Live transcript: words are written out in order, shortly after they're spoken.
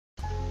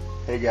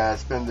Hey guys,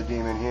 Spin the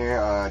Demon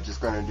here.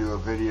 Just going to do a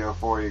video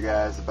for you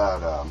guys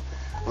about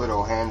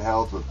little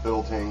handhelds with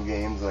built-in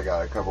games. I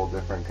got a couple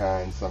different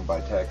kinds, some by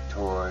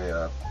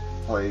Tec-Toy,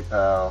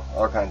 PlayPal,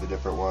 all kinds of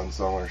different ones.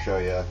 So I'm going to show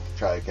you,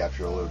 try to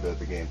capture a little bit of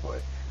the gameplay.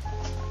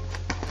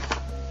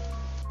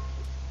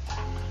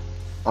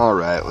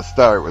 Alright, let's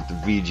start with the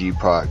VG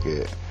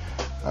Pocket.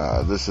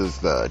 This is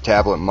the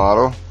tablet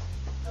model,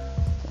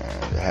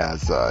 and it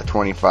has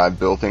 25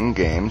 built-in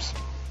games.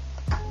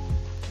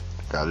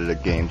 Got it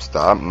at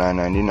GameStop,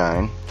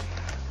 $9.99.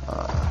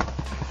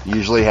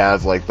 Usually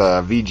has, like,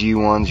 the VG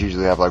ones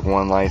usually have like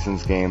one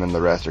licensed game and the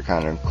rest are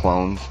kind of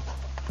clones.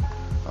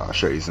 I'll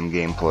show you some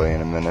gameplay in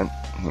a minute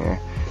here.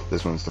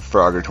 This one's the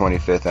Frogger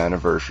 25th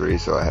anniversary,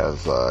 so it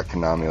has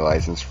Konami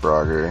licensed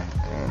Frogger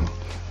and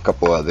a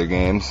couple other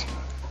games.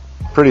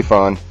 Pretty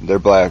fun. They're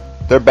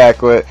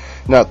backlit,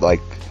 not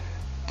like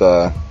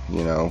the,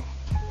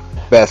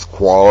 best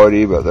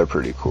quality, but they're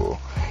pretty cool.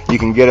 You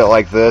can get it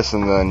like this,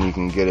 and then you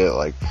can get it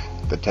like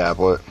the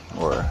tablet,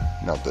 or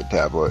not the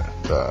tablet,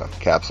 the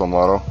Capsule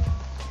model.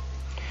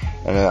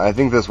 And I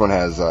think this one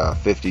has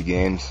 50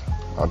 games.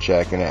 I'll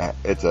check, and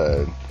it's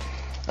I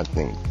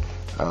think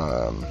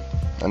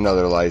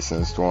another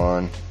licensed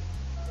one,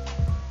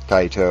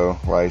 Tec-Toy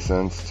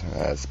licensed.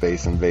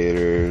 Space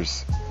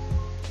Invaders.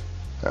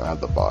 I don't have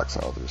the box.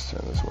 I'll just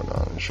turn this one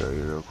on and show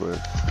you real quick.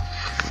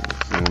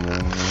 Zoom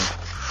in here.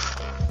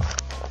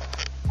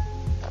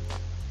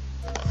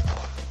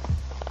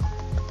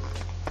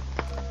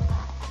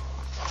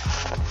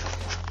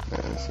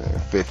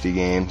 50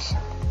 games.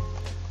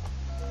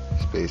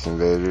 Space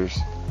Invaders.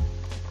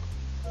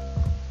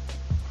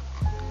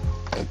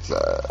 It's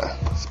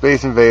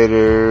Space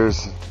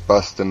Invaders,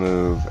 Bust a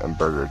Move, and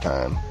Burger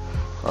Time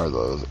are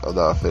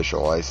the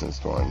official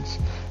licensed ones.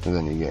 And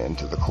then you get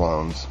into the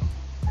clones.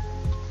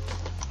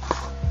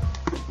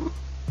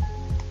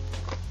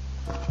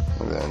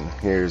 And then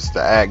here's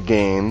the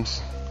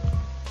ATGAMES.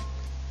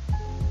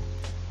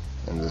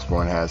 And this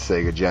one has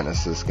Sega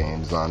Genesis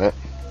games on it.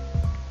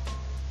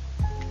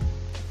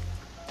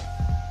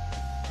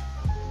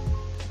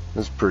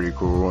 It's pretty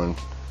cool, and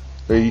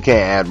you can't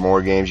add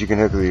more games. You can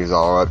hook these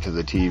all up to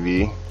the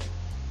TV.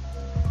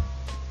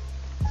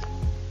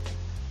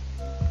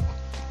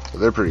 So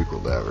they're pretty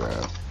cool to have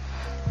around.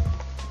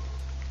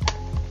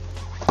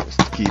 Just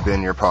to keep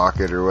in your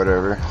pocket or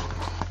whatever.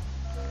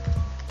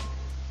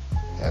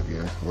 Have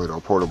your little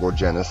portable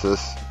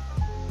Genesis.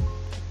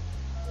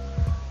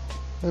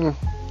 And,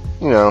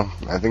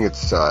 I think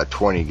it's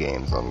 20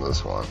 games on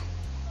this one.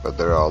 But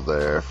they're all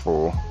there,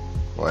 full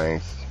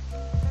length.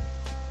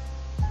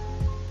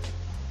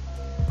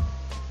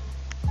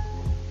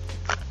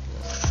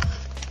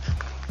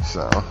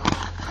 So,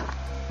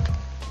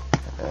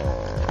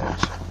 and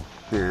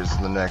here's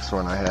the next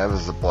one I have,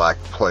 is the Black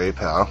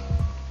PlayPal.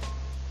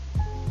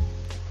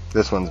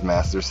 This one's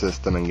Master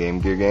System and Game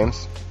Gear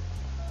games.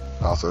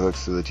 Also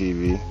hooks to the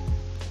TV.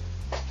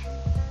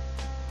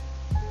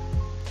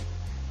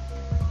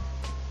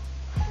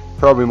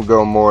 Probably will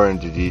go more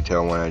into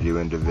detail when I do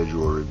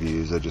individual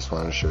reviews. I just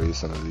want to show you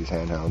some of these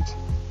handhelds.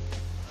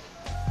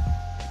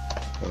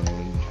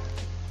 And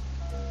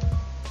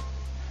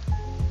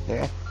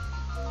yeah.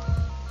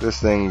 This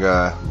thing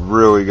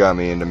really got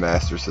me into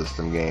Master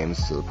System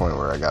games, to the point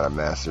where I got a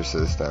Master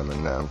System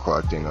and now I'm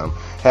collecting them.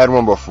 Had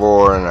one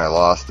before and I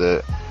lost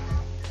it,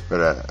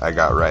 but I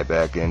got right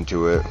back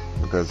into it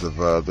because of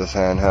this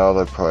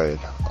handheld. I played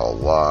a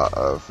lot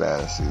of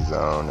Fantasy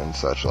Zone and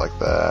such like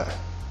that.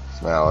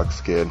 It's my Alex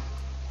kid.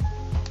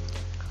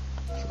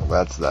 So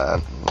that's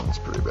that. It's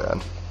pretty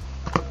bad.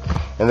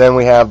 And then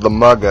we have the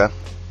Muga,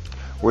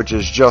 which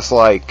is just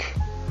like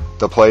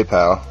the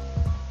PlayPal.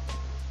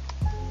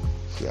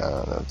 I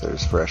don't know if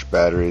there's fresh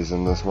batteries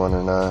in this one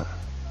or not.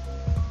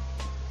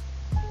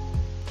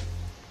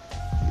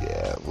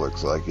 Yeah, it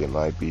looks like it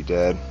might be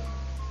dead.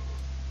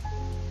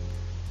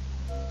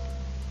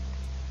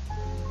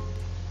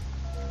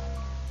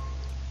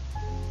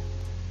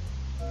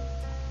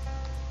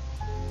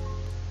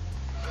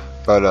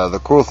 But the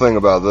cool thing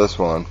about this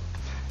one,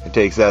 it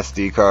takes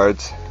SD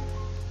cards.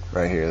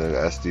 Right here, the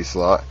SD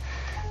slot.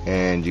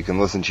 And you can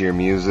listen to your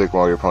music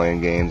while you're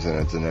playing games, and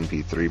it's an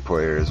MP3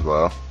 player as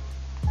well.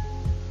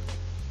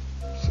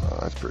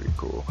 That's pretty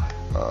cool.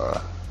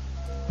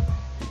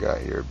 You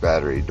got your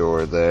battery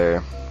door there,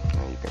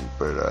 and you can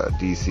put a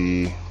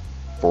DC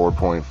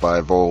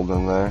 4.5 volt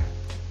in there.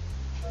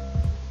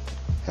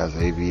 Has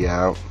AV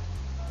out,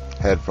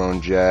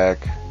 headphone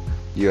jack,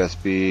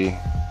 USB.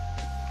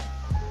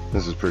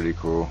 This is pretty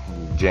cool.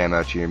 Jam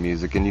out to your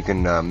music, and you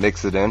can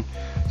mix it in.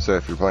 So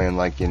if you're playing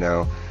like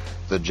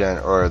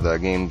the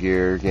Game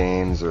Gear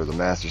games or the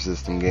Master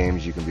System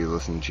games, you can be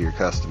listening to your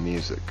custom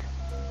music.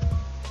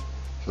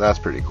 So that's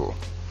pretty cool.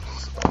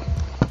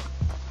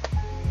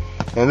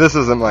 And this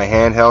isn't my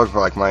handheld for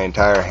like my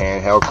entire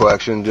handheld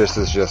collection. This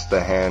is just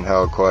the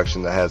handheld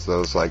collection that has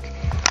those like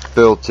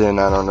built-in,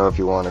 I don't know if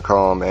you want to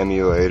call them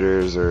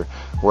emulators or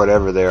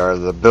whatever they are,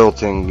 the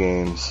built-in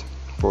games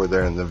for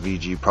there in the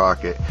VG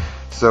Pocket.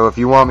 So if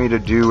you want me to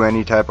do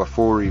any type of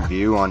full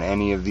review on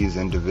any of these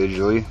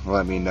individually,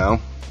 let me know.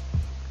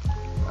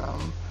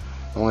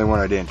 Only one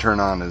I didn't turn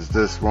on is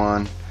this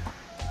one.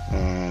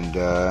 And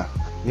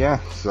yeah,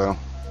 so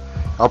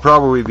I'll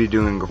probably be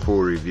doing a full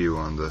review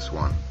on this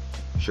one.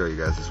 Show you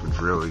guys, this one's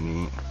really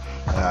neat.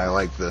 And I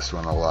like this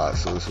one a lot,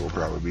 so this will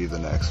probably be the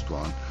next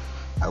one.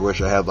 I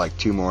wish I had like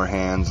 2 more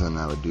hands and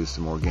I would do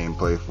some more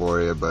gameplay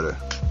for you, but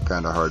it's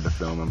kind of hard to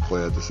film and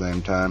play at the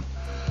same time.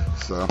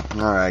 So,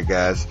 alright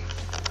guys,